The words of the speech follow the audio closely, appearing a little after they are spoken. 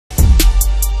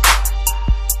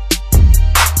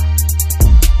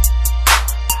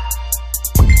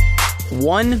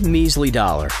$1 measly.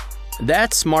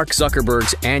 That's Mark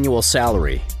Zuckerberg's annual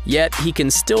salary. Yet, he can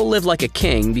still live like a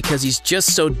king because he's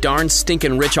just so darn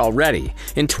stinking rich already.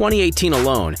 In 2018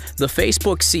 alone, the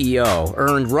Facebook CEO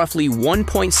earned roughly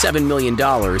 $1.7 million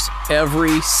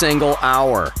every single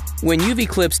hour. When you've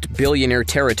eclipsed billionaire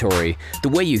territory, the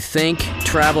way you think,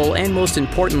 travel, and most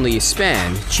importantly,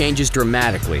 spend changes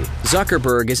dramatically.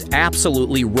 Zuckerberg is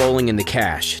absolutely rolling in the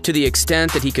cash, to the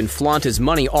extent that he can flaunt his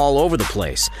money all over the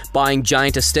place, buying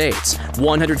giant estates,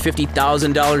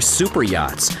 $150,000 super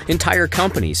yachts, entire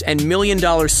companies, and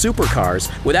million-dollar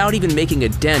supercars without even making a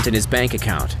dent in his bank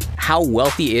account. How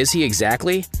wealthy is he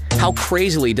exactly? How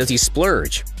crazily does he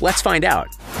splurge? Let's find out.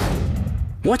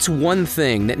 What's one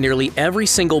thing that nearly every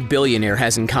single billionaire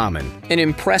has in common? An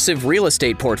impressive real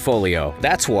estate portfolio,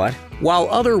 that's what. While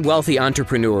other wealthy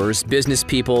entrepreneurs, business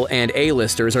people, and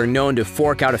A-listers are known to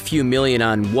fork out a few million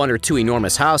on one or two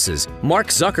enormous houses, Mark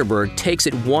Zuckerberg takes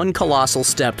it one colossal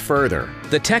step further.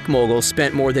 The tech mogul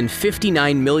spent more than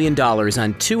 $59 million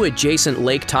on two adjacent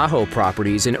Lake Tahoe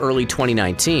properties in early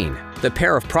 2019. The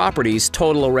pair of properties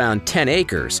total around 10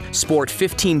 acres, sport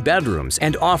 15 bedrooms,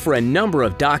 and offer a number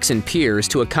of docks and piers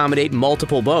to accommodate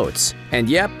multiple boats. And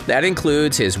yep, that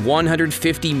includes his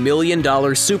 $150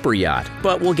 million super yacht,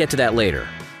 but we'll get to that later.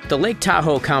 The Lake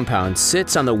Tahoe compound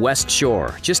sits on the west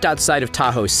shore, just outside of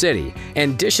Tahoe City,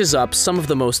 and dishes up some of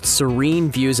the most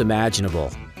serene views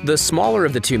imaginable. The smaller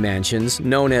of the two mansions,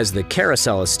 known as the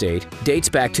Carousel Estate, dates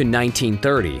back to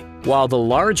 1930. While the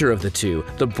larger of the two,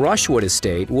 the Brushwood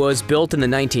Estate, was built in the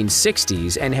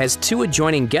 1960s and has two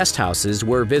adjoining guest houses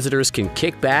where visitors can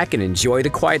kick back and enjoy the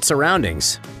quiet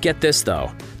surroundings. Get this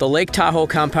though, the Lake Tahoe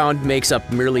compound makes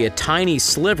up merely a tiny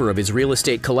sliver of his real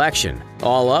estate collection.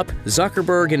 All up,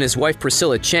 Zuckerberg and his wife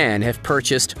Priscilla Chan have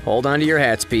purchased, hold on to your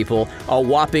hats people, a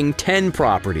whopping 10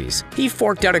 properties. He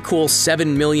forked out a cool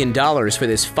 $7 million for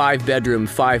this 5-bedroom,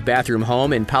 5-bathroom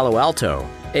home in Palo Alto,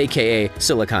 aka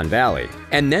Silicon Valley,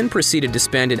 and then proceeded to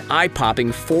spend an eye-popping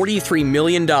 $43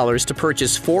 million to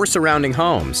purchase 4 surrounding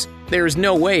homes. There's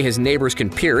no way his neighbors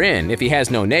can peer in if he has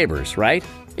no neighbors, right?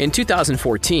 In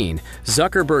 2014,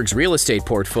 Zuckerberg's real estate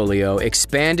portfolio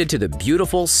expanded to the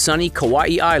beautiful, sunny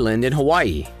Kauai Island in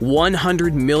Hawaii.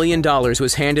 $100 million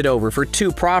was handed over for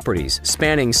 2 properties,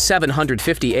 spanning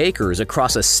 750 acres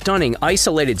across a stunning,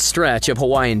 isolated stretch of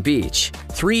Hawaiian beach.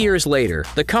 3 years later,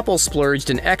 the couple splurged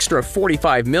an extra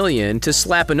 $45 million to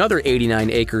slap another 89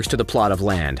 acres to the plot of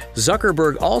land.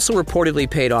 Zuckerberg also reportedly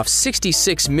paid off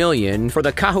 $66 million for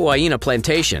the Kahuaina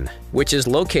plantation, which is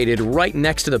located right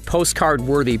next to the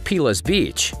postcard-worthy Pila's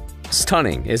Beach.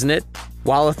 Stunning, isn't it?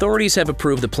 While authorities have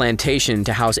approved the plantation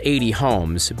to house 80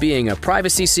 homes, being a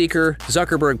privacy seeker,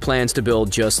 Zuckerberg plans to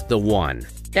build just the one.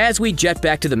 As we jet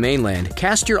back to the mainland,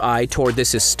 cast your eye toward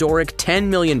this historic $10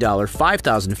 million,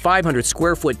 5,500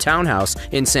 square foot townhouse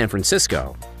in San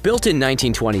Francisco. Built in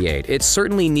 1928, it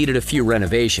certainly needed a few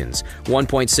renovations,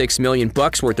 $1.6 million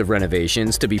worth of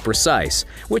renovations to be precise,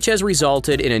 which has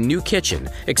resulted in a new kitchen,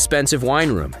 expensive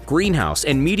wine room, greenhouse,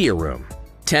 and media room.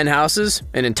 10 houses?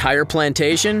 An entire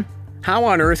plantation? How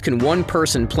on earth can one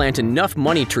person plant enough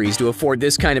money trees to afford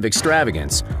this kind of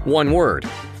extravagance? One word: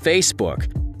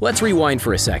 Facebook. Let's rewind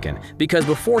for a second, because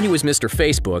before he was Mr.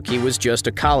 Facebook, he was just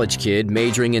a college kid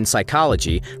majoring in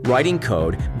psychology, writing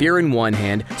code, beer in one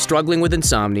hand, struggling with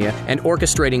insomnia, and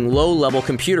orchestrating low-level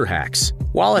computer hacks.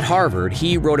 While at Harvard,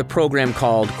 he wrote a program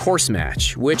called Course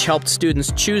Match, which helped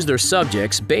students choose their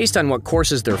subjects based on what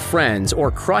courses their friends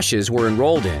or crushes were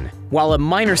enrolled in. While a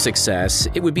minor success,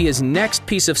 it would be his next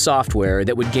piece of software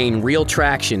that would gain real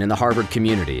traction in the Harvard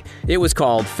community. It was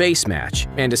called Face Match,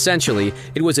 and essentially,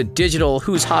 it was a digital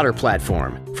Who's Hotter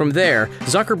platform. From there,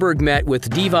 Zuckerberg met with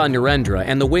Deva Narendra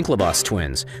and the Winklevoss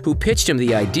twins, who pitched him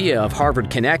the idea of Harvard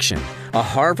Connection, a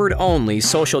Harvard-only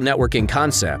social networking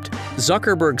concept.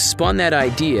 Zuckerberg spun that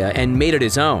idea and made it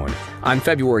his own. On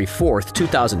February 4,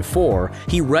 2004,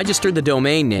 he registered the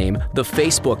domain name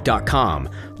thefacebook.com,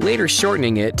 later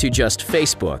shortening it to just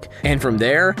Facebook. And from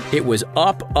there, it was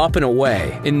up, and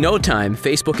away. In no time,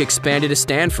 Facebook expanded to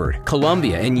Stanford,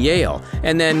 Columbia, and Yale,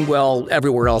 and then, well,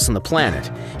 everywhere else on the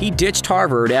planet. He ditched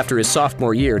Harvard after his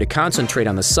sophomore year to concentrate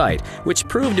on the site, which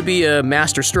proved to be a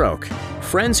masterstroke.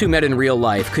 Friends who met in real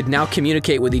life could now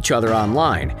communicate with each other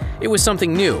online. It was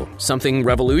something new, something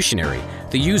revolutionary.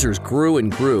 The users grew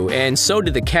and grew, and so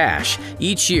did the cash.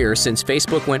 Each year since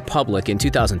Facebook went public in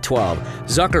 2012,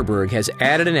 Zuckerberg has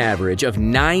added an average of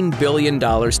 $9 billion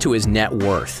to his net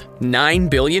worth. $9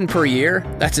 billion per year?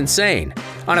 That's insane.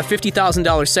 On a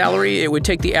 $50,000 salary, it would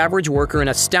take the average worker an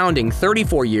astounding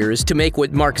 34 years to make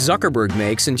what Mark Zuckerberg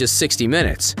makes in just 60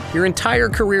 minutes. Your entire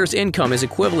career's income is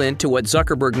equivalent to what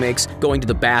Zuckerberg makes going to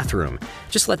the bathroom.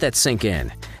 Just let that sink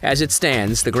in. As it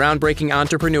stands, the groundbreaking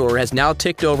entrepreneur has now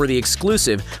ticked over the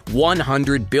exclusive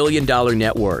 $100 billion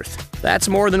net worth. That's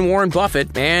more than Warren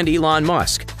Buffett and Elon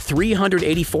Musk,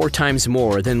 384 times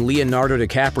more than Leonardo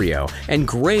DiCaprio, and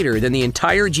greater than the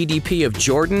entire GDP of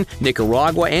Jordan,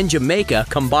 Nicaragua, and Jamaica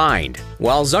combined.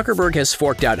 While Zuckerberg has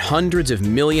forked out hundreds of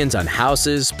millions on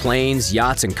houses, planes,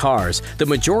 yachts, and cars, the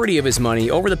majority of his money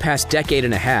over the past decade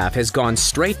and a half has gone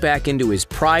straight back into his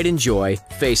pride and joy,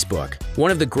 Facebook.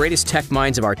 One of the greatest tech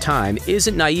minds of our time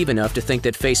isn't naive enough to think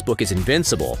that Facebook is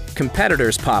invincible.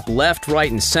 Competitors pop left,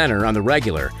 right, and center on the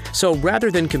regular. So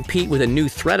rather than compete with a new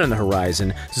threat on the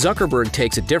horizon, Zuckerberg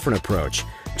takes a different approach.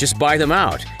 Just buy them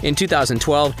out. In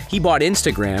 2012, he bought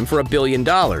Instagram for $1 billion.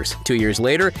 2 years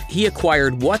later, he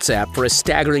acquired WhatsApp for a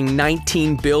staggering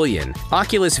 $19 billion.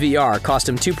 Oculus VR cost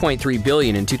him $2.3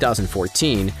 billion in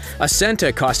 2014.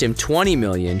 Ascenta cost him $20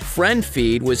 million.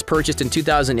 FriendFeed was purchased in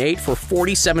 2008 for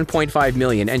 $47.5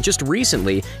 million. And just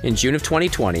recently, in June of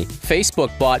 2020,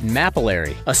 Facebook bought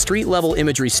Mapillary, a street-level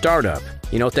imagery startup.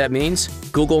 You know what that means?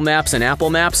 Google Maps and Apple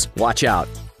Maps? Watch out.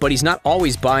 But he's not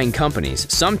always buying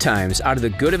companies. Sometimes, out of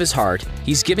the good of his heart,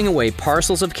 he's giving away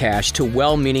parcels of cash to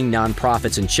well-meaning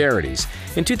nonprofits and charities.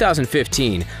 In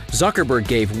 2015, Zuckerberg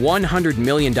gave $100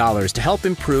 million to help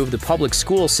improve the public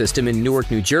school system in Newark,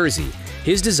 New Jersey.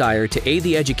 His desire to aid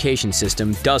the education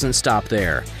system doesn't stop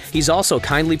there. He's also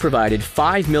kindly provided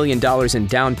 $5 million in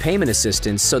down payment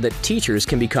assistance so that teachers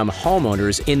can become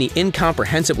homeowners in the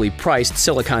incomprehensibly priced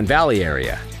Silicon Valley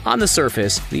area. On the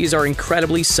surface, these are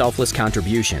incredibly selfless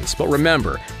contributions, but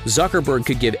remember, Zuckerberg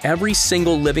could give every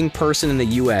single living person in the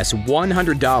US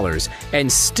 $100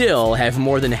 and still have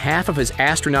more than half of his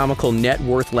astronomical net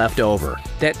worth left over.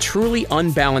 That truly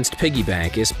unbalanced piggy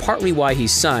bank is partly why he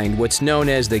signed what's known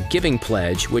as the Giving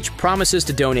Pledge, which promises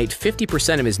to donate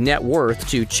 50% of his net worth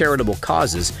to charitable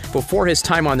causes before his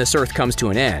time on this earth comes to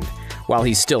an end. While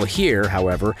he's still here,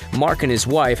 however, Mark and his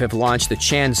wife have launched the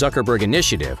Chan Zuckerberg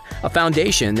Initiative, a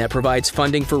foundation that provides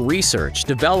funding for research,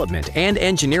 development, and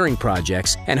engineering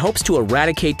projects and hopes to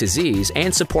eradicate disease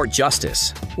and support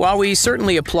justice. While we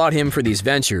certainly applaud him for these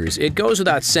ventures, it goes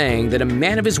without saying that a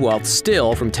man of his wealth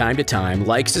still, from time to time,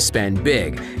 likes to spend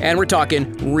big. And we're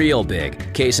talking real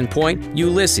big. Case in point,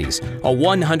 Ulysses, a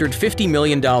 $150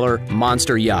 million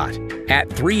monster yacht. At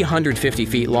 350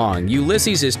 feet long,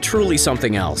 Ulysses is truly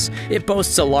something else. It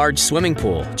boasts a large swimming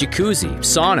pool, jacuzzi,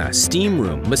 sauna, steam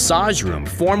room, massage room,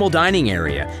 formal dining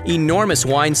area, enormous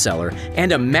wine cellar,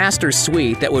 and a master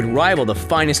suite that would rival the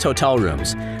finest hotel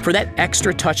rooms. For that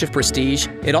extra touch of prestige,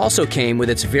 it also came with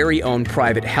its very own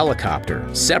private helicopter,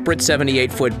 separate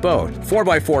 78-foot boat,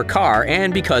 4x4 car,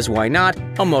 and because why not,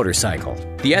 a motorcycle.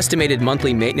 The estimated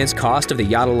monthly maintenance cost of the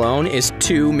yacht alone is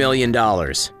 $2 million.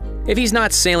 If he's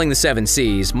not sailing the seven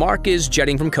seas, Mark is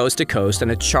jetting from coast to coast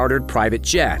on a chartered private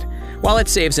jet. While it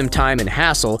saves him time and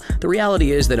hassle, the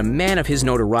reality is that a man of his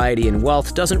notoriety and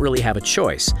wealth doesn't really have a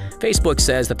choice. Facebook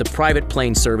says that the private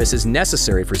plane service is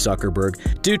necessary for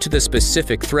Zuckerberg due to the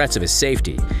specific threats of his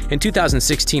safety. In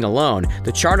 2016 alone,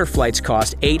 the charter flights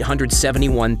cost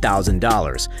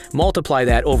 $871,000. Multiply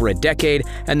that over a decade,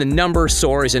 and the number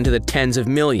soars into the tens of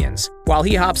millions. While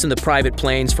he hops in the private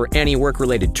planes for any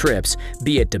work-related trips,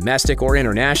 be it domestic or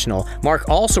international, Mark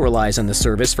also relies on the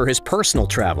service for his personal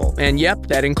travel. And yep,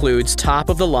 that includes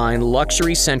top-of-the-line,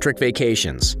 luxury-centric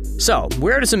vacations. So,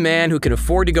 where does a man who can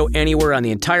afford to go anywhere on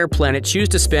the entire planet choose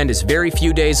to spend his very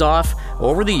few days off?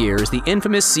 Over the years, the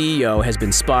infamous CEO has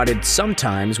been spotted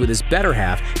sometimes with his better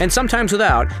half and sometimes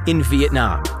without in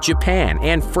Vietnam, Japan,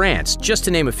 and France, just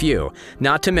to name a few,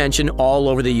 not to mention all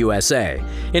over the USA.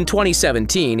 In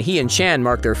 2017, he and Chan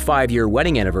marked their 5-year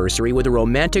wedding anniversary with a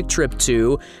romantic trip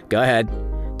to, go ahead,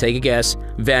 take a guess,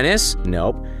 Venice?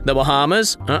 Nope. The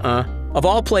Bahamas? Of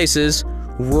all places,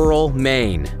 rural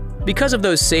Maine. Because of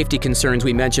those safety concerns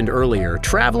we mentioned earlier,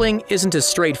 traveling isn't as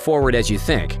straightforward as you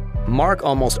think. Mark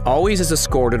almost always is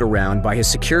escorted around by his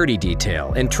security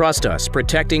detail, and trust us,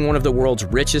 protecting one of the world's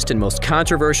richest and most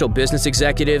controversial business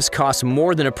executives costs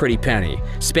more than a pretty penny.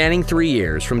 Spanning 3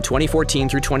 years, from 2014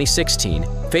 through 2016,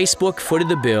 Facebook footed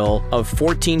the bill of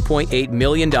 $14.8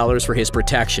 million for his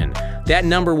protection. That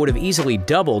number would have easily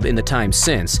doubled in the time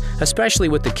since, especially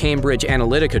with the Cambridge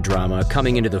Analytica drama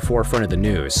coming into the forefront of the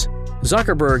news.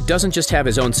 Zuckerberg doesn't just have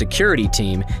his own security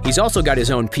team, he's also got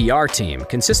his own PR team,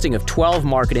 consisting of 12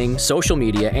 marketing, social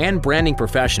media, and branding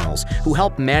professionals who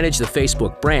help manage the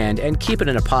Facebook brand and keep it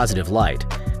in a positive light.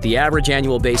 The average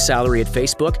annual base salary at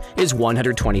Facebook is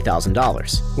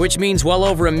 $120,000, which means well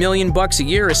over $1 million a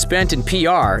year is spent in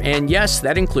PR, and yes,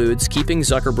 that includes keeping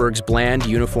Zuckerberg's bland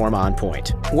uniform on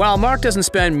point. While Mark doesn't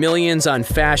spend millions on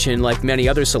fashion like many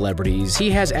other celebrities,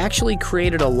 he has actually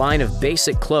created a line of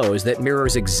basic clothes that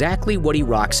mirrors exactly what he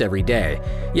rocks every day.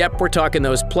 Yep, we're talking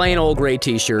those plain old gray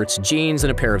t-shirts, jeans,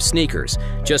 and a pair of sneakers.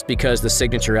 Just because the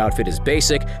signature outfit is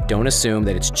basic, don't assume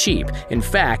that it's cheap. In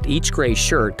fact, each gray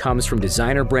shirt comes from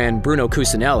designer brand Bruno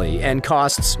Cucinelli and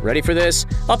costs, ready for this,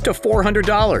 up to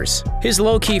 $400. His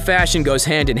low-key fashion goes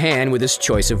hand in hand with his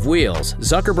choice of wheels.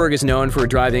 Zuckerberg is known for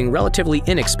driving relatively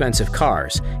inexpensive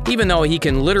cars. Even though he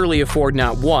can literally afford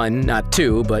not one, not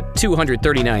two, but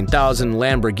 239,000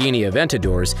 Lamborghini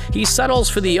Aventadors, he settles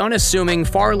for the unassuming,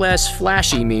 far less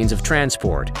flashy means of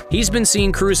transport. He's been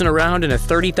seen cruising around in a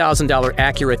 $30,000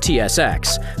 Acura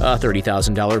TSX, a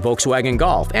 $30,000 Volkswagen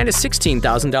Golf, and a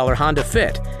 $16,000 Honda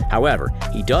Fit. However,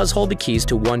 he does hold the keys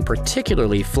to one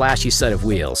particularly flashy set of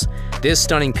wheels. This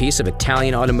stunning piece of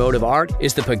Italian automotive art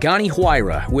is the Pagani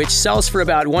Huayra, which sells for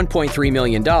about $1.3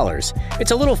 million.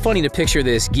 It's a little funny to picture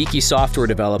this geeky software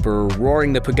developer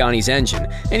roaring the Pagani's engine,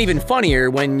 and even funnier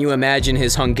when you imagine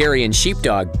his Hungarian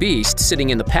sheepdog Beast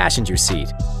sitting in the passenger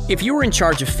seat. If you were in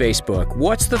charge of Facebook,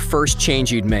 what's the first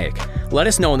change you'd make? Let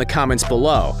us know in the comments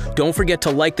below. Don't forget to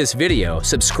like this video,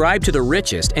 subscribe to The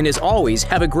Richest, and as always,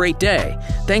 have a great day.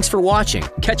 Thanks for watching.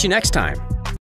 Catch you next time.